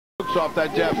Looks off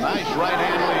that jab. Nice right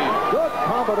hand lead. Good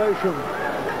combination.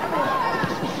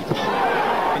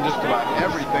 And just about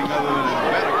everything other than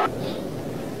emphatic.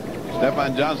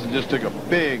 Stephan Johnson just took a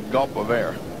big gulp of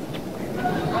air.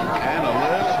 And a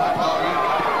little hot doggy.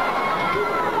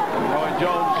 Roy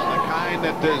Jones, the kind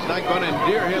that is not going to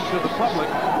endear him to the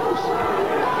public.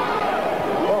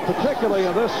 Well, particularly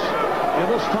in this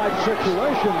type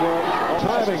situation where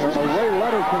timing or Ray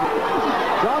Leonard can...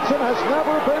 Johnson has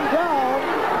never been down.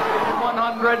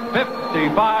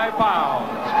 155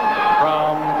 pounds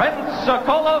from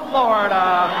Pensacola,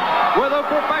 Florida, with a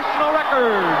professional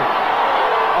record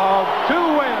of 2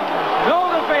 wins,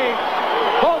 no defeats,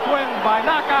 both wins by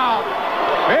knockout.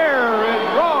 Here is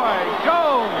Roy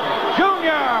Jones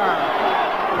Jr.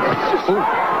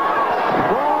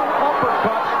 Strong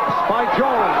uppercut by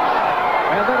Jones,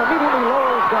 and then immediately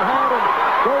lowers the hand and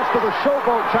goes to the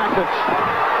showboat tactics.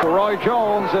 Roy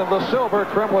Jones in the silver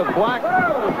trim with black,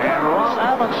 and Ron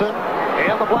Amundsen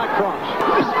in the black trunks.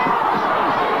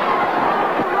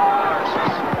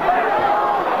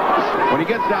 When he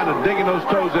gets down to digging those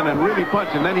toes in and really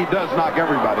punching, then he does knock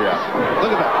everybody out.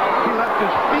 Look at that. He left his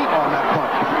feet on that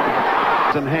punch.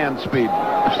 It's in hand speed.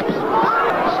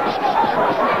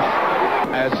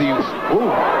 As he,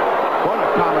 what a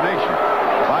combination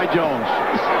by Jones.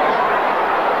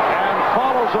 And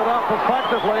follows it up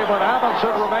effectively, but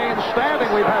Amundsen remains standing.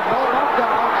 We've had no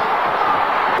knockdowns.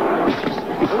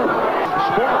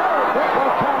 Quick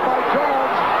left hand by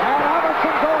Jones, and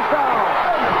Amundsen goes down.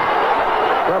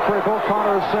 Referee Bill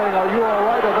Connor is saying, "Are you all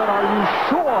right?" And then, "Are you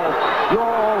sure you're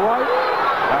all right?"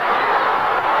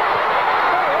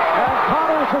 And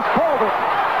Connors has called it.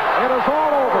 It is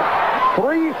all over.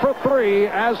 3 for 3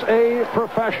 as a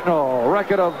professional.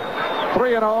 Record of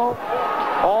 3-0.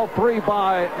 All 3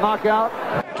 by knockout.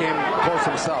 Came close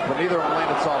himself, but neither of them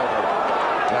landed solidly.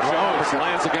 Jones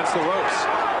lands against the ropes.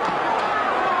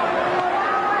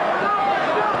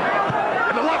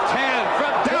 And the left hand,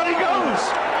 down he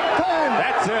goes.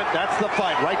 That's it. That's the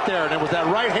fight right there. And it was that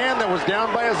right hand that was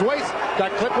down by his waist.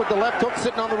 Got clipped with the left hook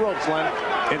sitting on the ropes, Len.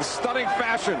 In stunning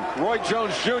fashion, Roy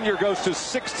Jones Jr. goes to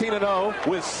 16-0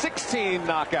 with 16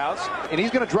 knockouts. And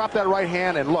he's going to drop that right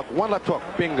hand, and look, one left hook.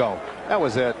 Bingo. That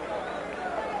was it.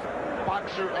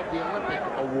 Boxer of the Olympic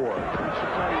Award.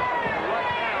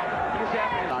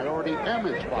 I already am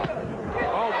his father.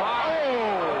 Oh, my.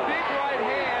 Big right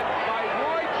hand by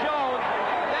Roy Jones.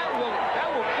 That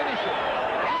will finish it.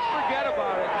 Just forget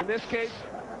about it. In this case,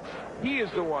 he is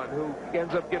the one who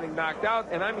ends up getting knocked out,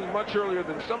 and I mean much earlier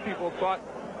than some people thought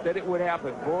that it would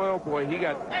happen. Boy, oh boy, he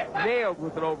got nailed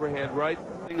with an overhand right.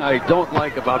 I don't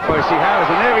like about Percy Harris,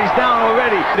 and there he's down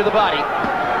already to the body.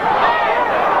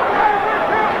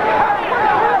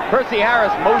 Percy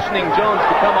Harris motioning Jones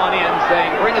to come on in,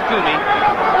 saying, "Bring it to me.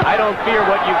 I don't fear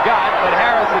what you've got," but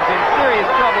Harris is in serious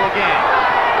trouble again.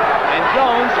 And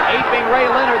Jones, aping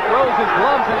Ray Leonard, throws his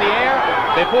gloves in the air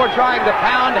before trying to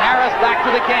pound Harris back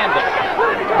to the canvas.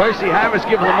 Percy Harris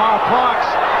gives Lamar Parks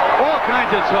all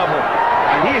kinds of trouble,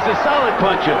 and he's a solid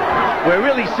puncher. We're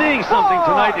really seeing something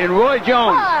tonight in Roy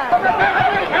Jones. Oh,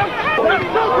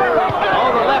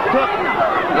 the left hook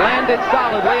landed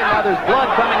solidly, and now there's blood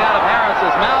coming out of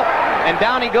Harris's mouth, and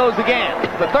down he goes again.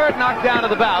 The third knockdown of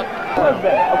the bout.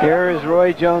 Here is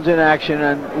Roy Jones in action,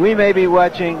 and we may be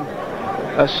watching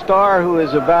a star who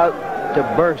is about to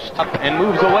burst. Up and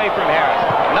moves away from Harris.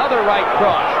 Another right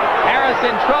cross. Harris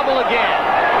in trouble again.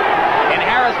 Can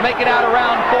Harris make it out of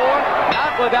round 4?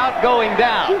 Not without going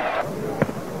down.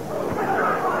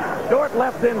 Short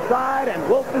left inside, and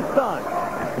Wolf is stunned.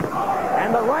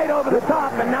 And the right over the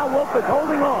top, and now Wolf is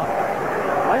holding on.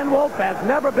 Len Wolf has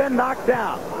never been knocked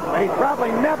down. He's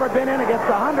probably never been in against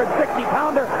a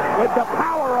 160-pounder with the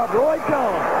power of Roy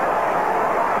Jones.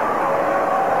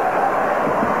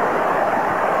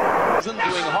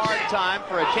 Doing hard time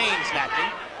for a chain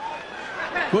snatching.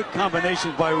 Good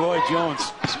combination by Roy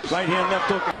Jones. Right hand,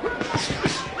 left hook.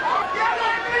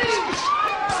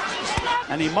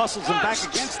 And he muscles him back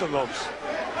against the ropes.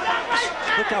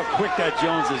 Look how quick that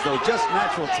Jones is, though. Just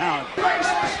natural talent.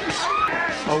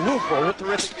 A whooper with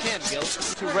terrific chin, Gil,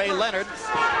 to Ray Leonard.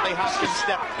 Ray Hopkins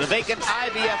step the vacant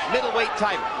IBF middleweight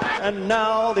title. And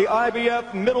now the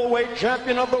IBF middleweight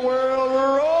champion of the world,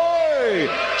 Roy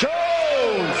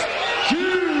Jones Jr.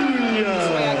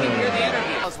 I can hear the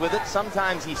interview with it.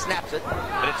 Sometimes he snaps it,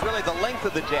 but it's really the length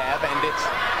of the jab and its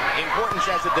importance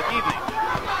as a evening.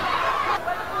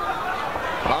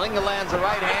 Malinga lands a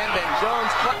right hand, and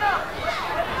Jones.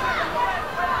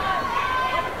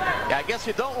 Yeah, I guess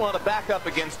you don't want to back up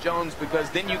against Jones, because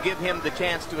then you give him the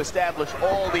chance to establish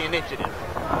all the initiative.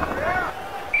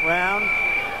 Round.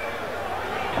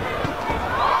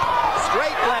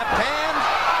 Straight left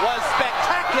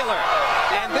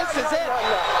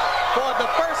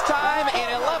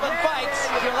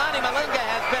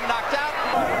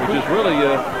really,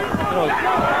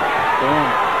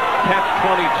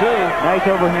 catch-22. Nice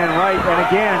overhand right, and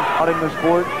again, taught him the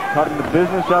sport, taught him the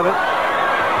business of it.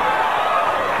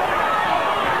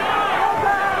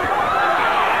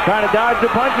 Trying to dodge the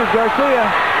punches, Garcia,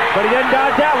 but he didn't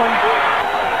dodge that one.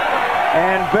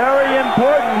 And very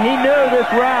important, he knew this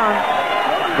round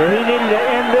that he needed to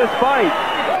end this fight.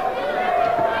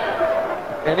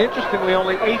 And interestingly,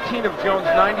 only 18 of Jones'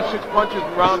 96 punches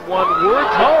in round one were.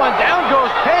 Oh, and down goes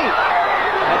Tate.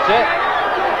 That's it.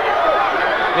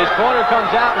 His corner comes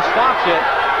out and stops it.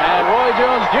 And Roy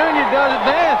Jones Jr. does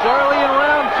advance early in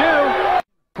round two.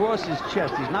 Across his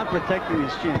chest. He's not protecting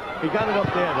his chin. He got it up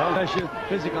there, though. Pressure,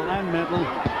 physical and mental.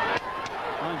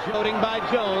 Loading by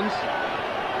Jones.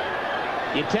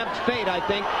 He tempts fate, I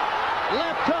think.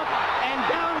 Left hook, and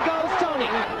down goes Tony.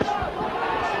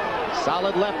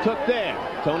 Solid left hook there.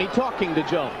 Tony talking to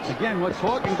Jones. Again, what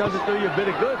talking doesn't do you a bit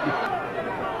of good.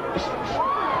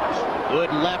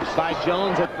 Good left by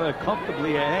Jones.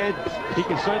 Comfortably ahead. He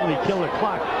can certainly kill the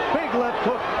clock. Big left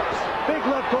hook. Big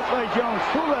left hook by Jones.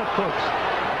 2 left hooks.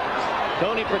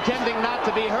 Tony pretending not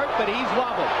to be hurt, but he's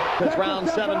wobbled as round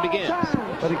 7 begins.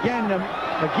 But again,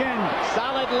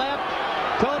 solid left.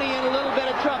 Tony in a little bit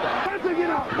of trouble.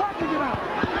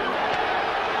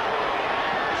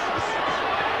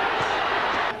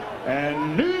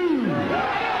 And new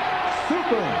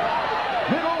super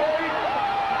middleweight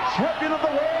champion of the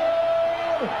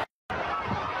world.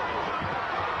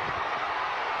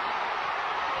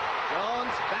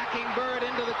 Jones backing Byrd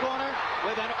into the corner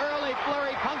with an early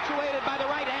flurry punctuated by the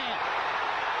right hand.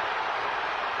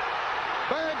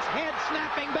 Byrd's head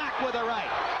snapping back with a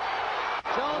right.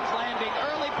 Jones landing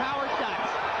early power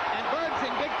shots. And Byrd's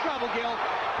in big trouble, Gil.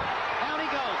 Down he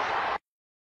goes.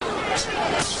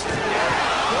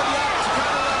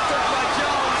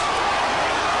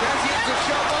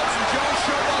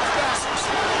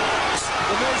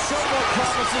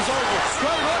 Promises over.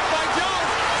 Straight hook by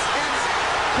Jones. And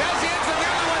Pazienza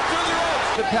nearly went through the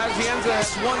ropes. Pazienza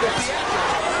has won the theater.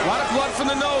 A lot of blood from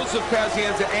the nose of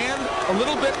Pazienza and a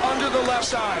little bit under the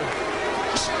left eye.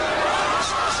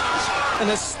 An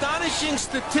astonishing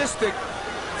statistic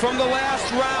from the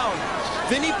last round.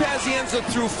 Vinny Pazienza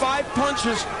threw 5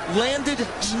 punches, landed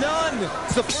none.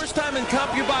 It's the first time in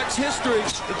CompuBox history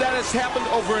that has happened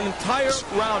over an entire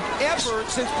round, ever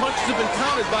since punches have been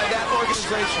counted by that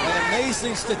organization. An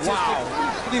amazing statistic. Wow.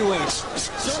 Heavyweights.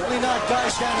 Certainly not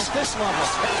guys down at this level.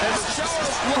 And the show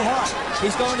is Too hard.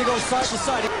 He's going to go side to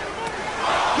side.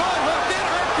 good hook did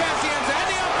hurt Pazienza and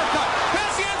the uppercut.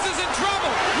 Pazienza's in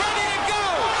trouble, ready to go.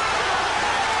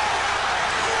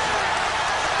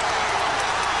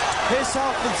 His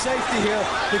health and safety here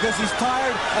because he's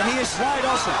tired and he is wide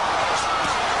open.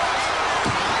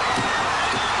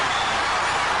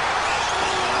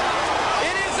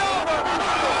 It is over.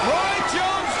 Roy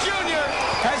Jones Jr.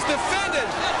 has defended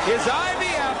his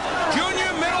IBF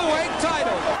junior middleweight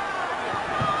title.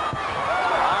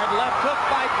 Hard left hook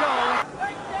by Jones.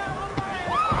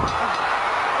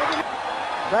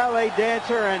 Ballet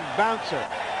dancer and bouncer.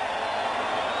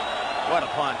 What a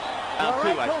punch. Round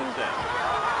 2, I should say.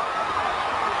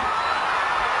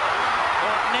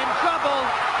 In trouble.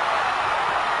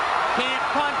 Can't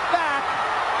punch back.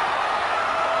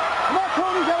 Come on,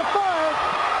 Tony, gotta fire.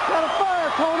 Gotta fire,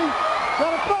 Tony.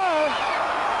 Gotta fire.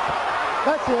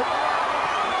 That's it.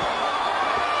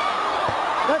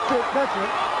 That's it. That's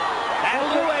it.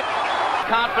 That'll do it.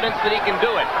 Confidence that he can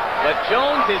do it. But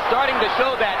Jones is starting to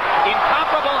show that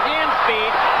incomparable hand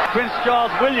speed. Prince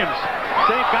Charles Williams,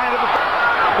 same kind of a...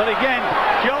 But again,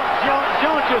 Jones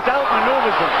just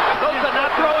outmaneuvers him. Sosa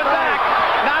not throwing back.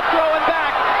 Not throwing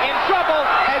back. In trouble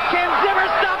as Ken Zimmer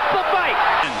stops the fight.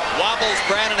 Wobbles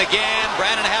Brannon again.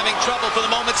 Brannon having trouble for the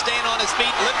moment, staying on his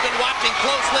feet. Lipton watching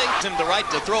closely. Him the right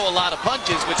to throw a lot of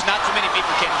punches, which not too many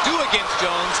people can do against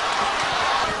Jones.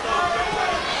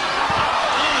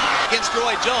 Against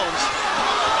Roy Jones.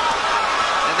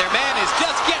 And their man is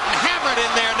just getting hammered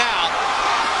in there now.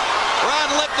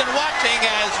 Ron Lipton watching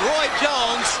as Roy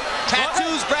Jones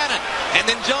tattoos Brannon. And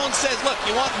then Jones says, look,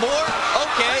 you want more?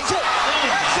 Okay.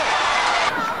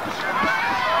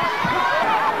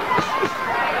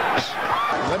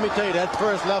 Let me tell you, that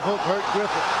first left hook hurt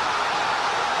Griffith.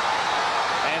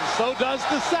 And so does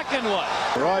the second one.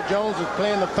 Roy Jones is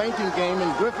playing the fainting game,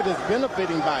 and Griffith is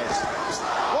benefiting by it.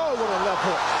 Whoa, what a left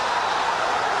hook.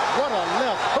 What a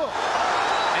left hook.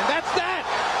 And that's that.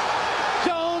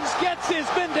 Jones gets his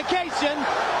vindication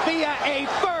via a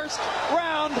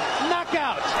first-round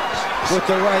knockout. With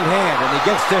the right hand, and he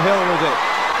gets to Hill with it.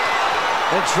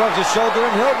 Then shrugs his shoulder,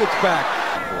 and Hill gets back.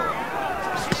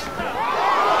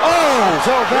 Oh,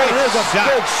 so that is a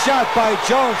big shot by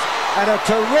Jones. and a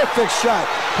terrific shot.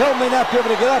 Hill may not be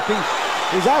able to get up.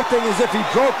 He's acting as if he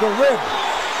broke a rib.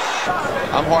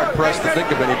 I'm hard-pressed to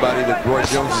think of anybody that Roy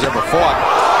Jones has ever fought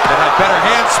that had better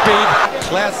hand speed.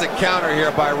 Classic counter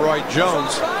here by Roy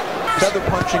Jones. Feather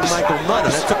punching Michael Nunn.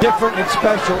 That's different and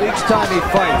special each time he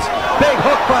fights. Big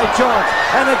hook by Jones.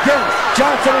 And again,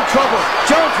 Johnson in trouble.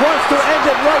 Jones wants to end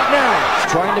it right now.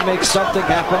 Trying to make something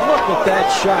happen. Look at that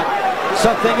shot.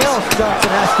 Something else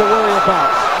Johnson has to worry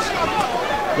about.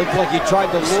 Looked like he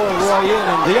tried to lure Roy in,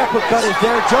 and the uppercut is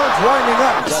there. Jones winding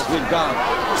up. That's been gone.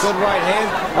 Good right hand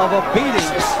of a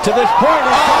beating to this point.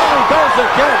 And finally goes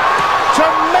again.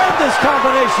 Tremendous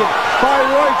combination by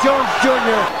Roy Jones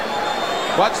Jr.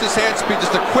 Watch this hand speed.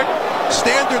 Just a quick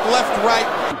standard left-right.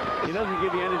 He doesn't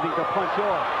give you anything to punch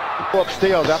off. Up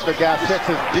steals after Gaff sets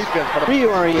his defense for the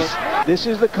reorient. This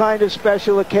is the kind of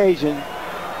special occasion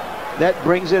that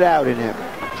brings it out in him.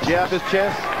 jab his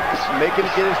chest, make him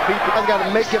get his feet. I've got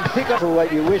to make him pick up for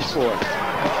what you wish for.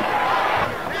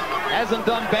 Hasn't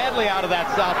done badly out of that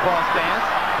southpaw stance.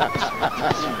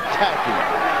 Attacking.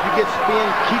 You get spin,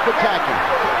 keep attacking.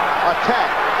 Attack.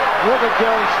 Look at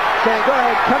Jones saying, go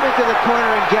ahead, come into the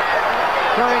corner and get,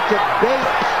 trying to bait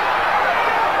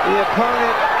the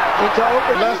opponent into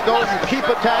open. Let's go, you keep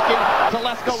attacking.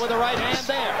 Telesco with the right hand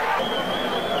there.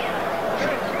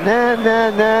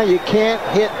 Nah, you can't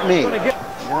hit me.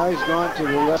 Now he's gone to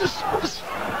the left.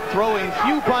 Throwing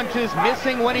few punches,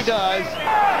 missing when he does.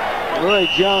 Roy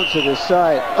Jones to the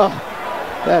side. Oh,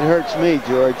 that hurts me,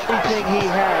 George. Everything he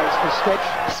has to stay.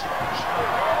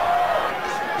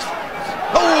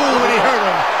 Oh, and he hurt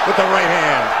him with the right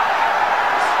hand.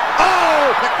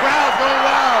 Oh, the crowd's going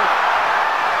wild.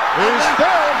 He's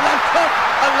still left hook.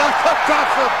 A left hook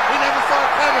drops him. He never saw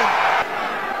it coming.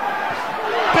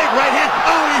 Big right hand.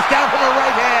 Oh, he's down from a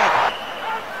right hand.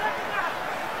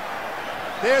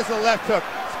 There's the left hook.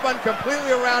 Spun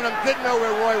completely around him. Didn't know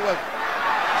where Roy was.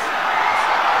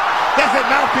 That's it.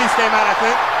 Mouthpiece came out, I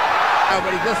think.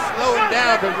 But he's just slowing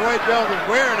down because Roy Jones is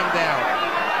wearing him down.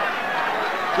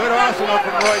 Good arsenal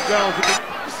from Roy Jones.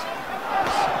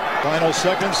 Final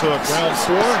seconds of round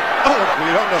 4. Oh,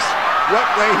 we don't know what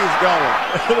way he's going.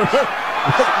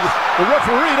 The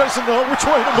referee doesn't know which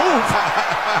way to move.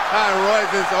 Roy's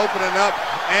just opening up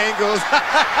angles.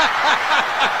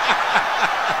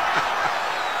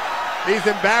 He's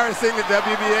embarrassing the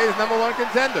WBA's #1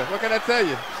 contender. What can I tell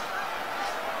you?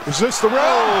 Is this the round?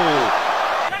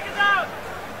 Oh.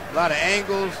 A lot of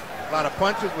angles, a lot of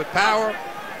punches with power.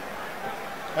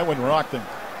 That one rocked him.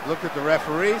 Looked at the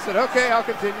referee, said, okay, I'll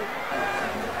continue.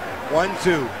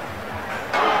 1-2.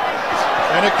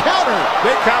 And a counter.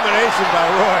 Big combination by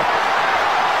Roy.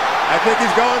 I think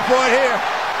he's going for it here.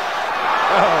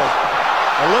 Oh,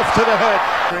 a lift to the head.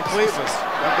 In Cleveland.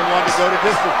 Not the one to go to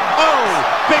distance. Oh,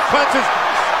 big punches.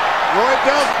 Roy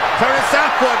Jones turning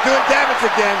southpaw, doing damage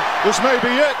again. This may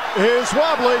be it. Here's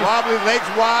Wobbly. Wobbly, legs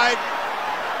wide.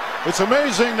 It's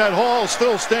amazing that Hall's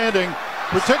still standing,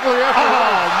 particularly after...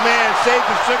 Oh, man, saved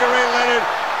the Sugar Ray Leonard,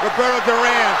 Roberto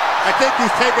Duran. I think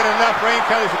he's taken enough. Rain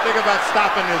Kelly should think about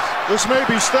stopping this. This may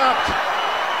be stopped.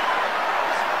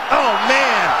 Oh,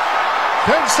 man.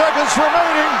 10 seconds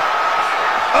remaining.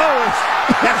 Oh,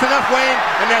 that's enough, Wayne,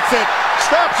 and that's it.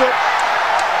 Stops it.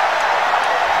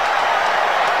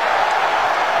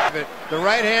 The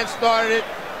right hand started it.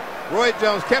 Roy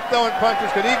Jones kept throwing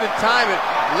punches, could even time it.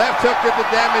 Left hook did the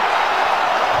damage.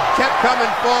 Kept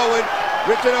coming forward.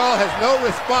 Richard Hall has no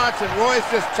response, and Roy's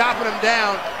just chopping him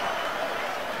down.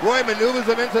 Roy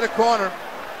maneuvers him into the corner.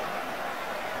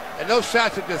 And those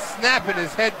shots are just snapping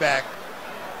his head back.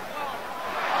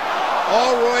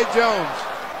 All Roy Jones.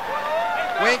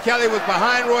 Wayne Kelly was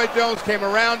behind Roy Jones, came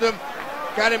around him,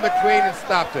 got in between and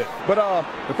stopped it. But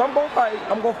if I'm going to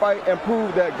fight and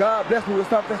prove that God blessed me with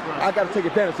something, I got to take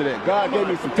advantage of that. God gave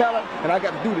me some talent, and I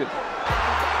got to do this.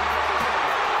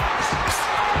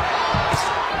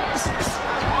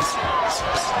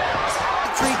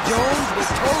 Treat Jones with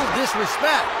total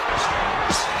disrespect.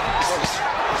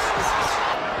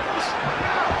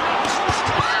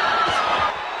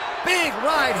 Big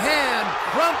right hand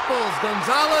crumples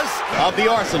Gonzalez of the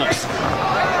Arsenal.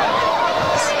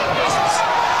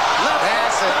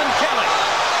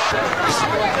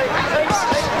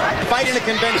 Fight in a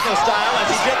conventional style as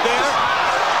he did there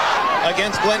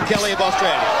against Glenn Kelly of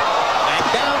Australia. And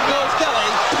down goes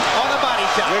Kelly on a body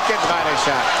shot. Wicked body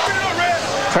shot.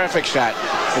 Perfect shot.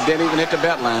 It didn't even hit the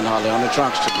belt line hardly on the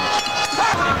trunks too much.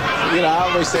 You know,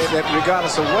 I always say that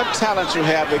regardless of what talent you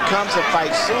have, it comes a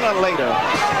fight sooner or later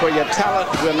where your talent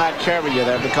will not carry you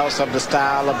there because of the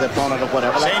style of the opponent or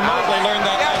whatever. Shane Mosley learned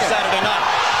that last Saturday night.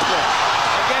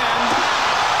 Again,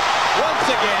 once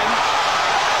again,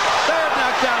 third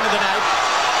knockdown of the night.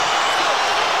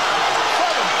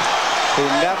 He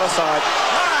never saw it.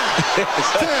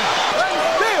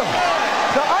 Still,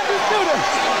 the undisputed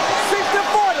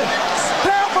 60-40,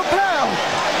 pound for pound,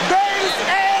 days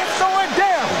ass going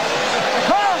down.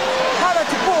 Huh? Holla at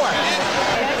your boy.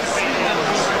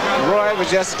 Roy was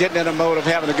just getting in a mode of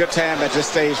having a good time at this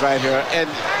stage right here. And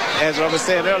as I was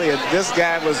saying earlier, this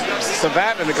guy was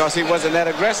surviving because he wasn't that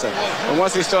aggressive. And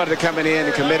once he started coming in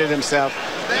and committed himself,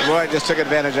 Roy just took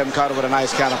advantage of him, caught him with a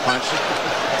nice counter punch.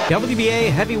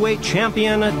 WBA heavyweight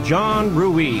champion John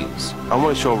Ruiz. I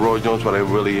want to show Roy Jones what a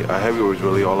heavyweight is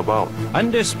really all about.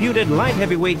 Undisputed light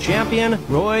heavyweight champion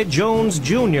Roy Jones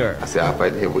Jr. I said I'll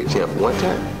fight the heavyweight champ one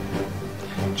time.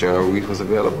 John Ruiz was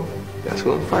available. That's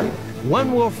who I'm fighting.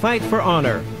 One will fight for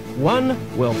honor. One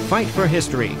will fight for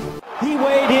history. He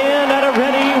weighed in at a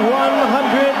ready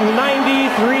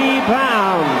 193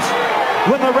 pounds.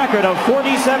 With a record of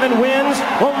 47 wins,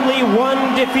 only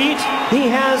one defeat, he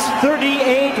has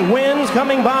 38 wins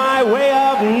coming by way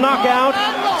of knockout.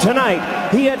 Tonight,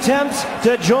 he attempts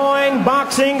to join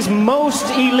boxing's most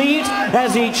elite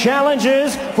as he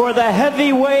challenges for the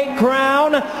heavyweight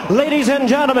crown. Ladies and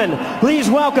gentlemen, please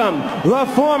welcome the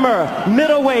former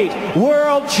middleweight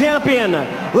world champion,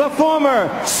 the former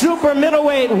super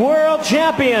middleweight world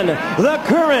champion, the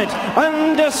current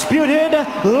undisputed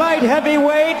light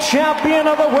heavyweight champion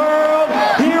of the world.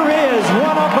 Here is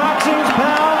one of boxing's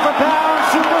pound-for-pound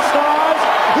superstars,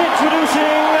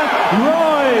 introducing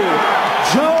Roy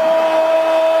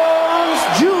Jones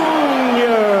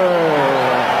Jr.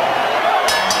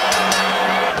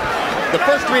 The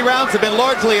first 3 rounds have been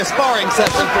largely a sparring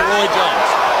session for Roy Jones.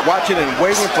 Watching and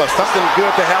waiting for something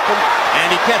good to happen.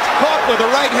 And he gets caught with the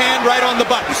right hand right on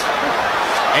the button.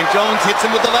 And Jones hits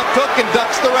him with the left hook and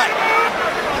ducks the right.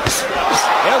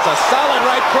 There's a solid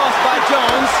right cross by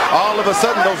Jones. All of a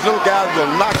sudden, those little guys will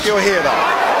knock your head off.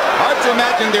 Hard to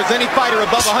imagine there's any fighter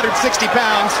above 160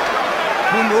 pounds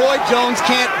whom Roy Jones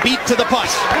can't beat to the punch.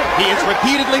 He is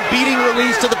repeatedly beating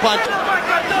Ruiz to the punch.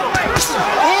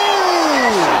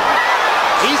 Ooh!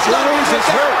 He stunned him with that.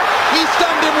 He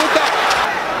stunned him with that.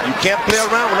 You can't play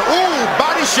around with it. Ooh,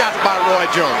 body shots by Roy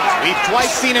Jones. We've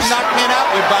twice seen him knock men out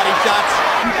with body shots,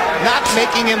 not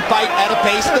making him fight at a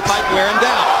pace that might wear him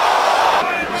down.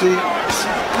 See?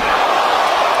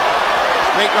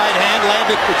 Straight right hand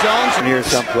landed for Jones. Here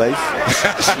someplace.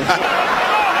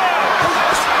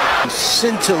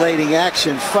 Scintillating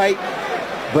action fight,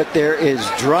 but there is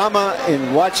drama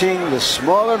in watching the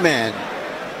smaller man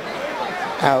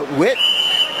outwit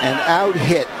and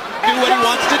out-hit. Do what he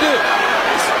wants to do.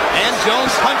 And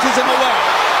Jones punches him away.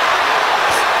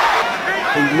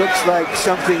 He looks like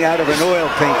something out of an oil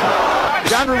painting.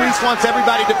 John Ruiz wants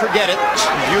everybody to forget it.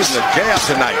 He's using a jab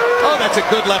tonight. Oh, that's a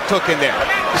good left hook in there.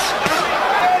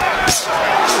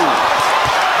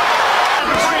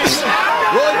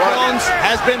 Roy Jones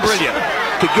has been brilliant.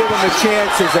 To give him a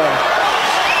chance as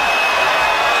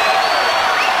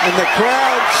and the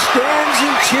crowd stands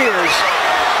and cheers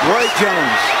Roy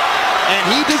Jones. And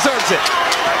he deserves it.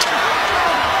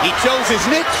 He chose his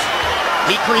niche.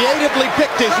 He creatively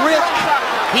picked his risk.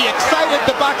 He excited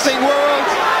the boxing world.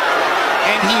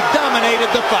 And he dominated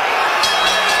the fight.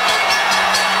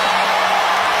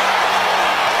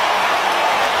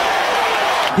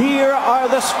 Here are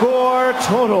the score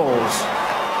totals.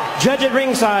 Judge at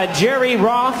ringside, Jerry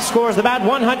Roth scores the bout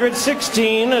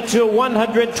 116 to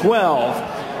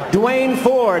 112. Dwayne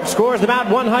Ford scores the bout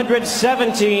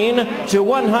 117 to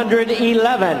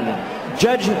 111.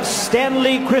 Judge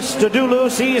Stanley Christodoulou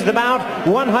sees the bout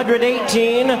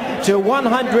 118 to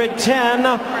 110.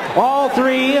 All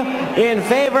three in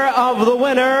favor of the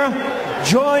winner.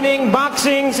 Joining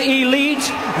boxing's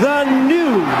elite, the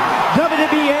new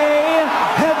WBA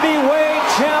heavyweight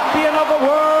champion of the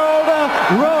world,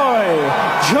 Roy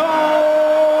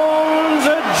Jones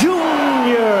Jr.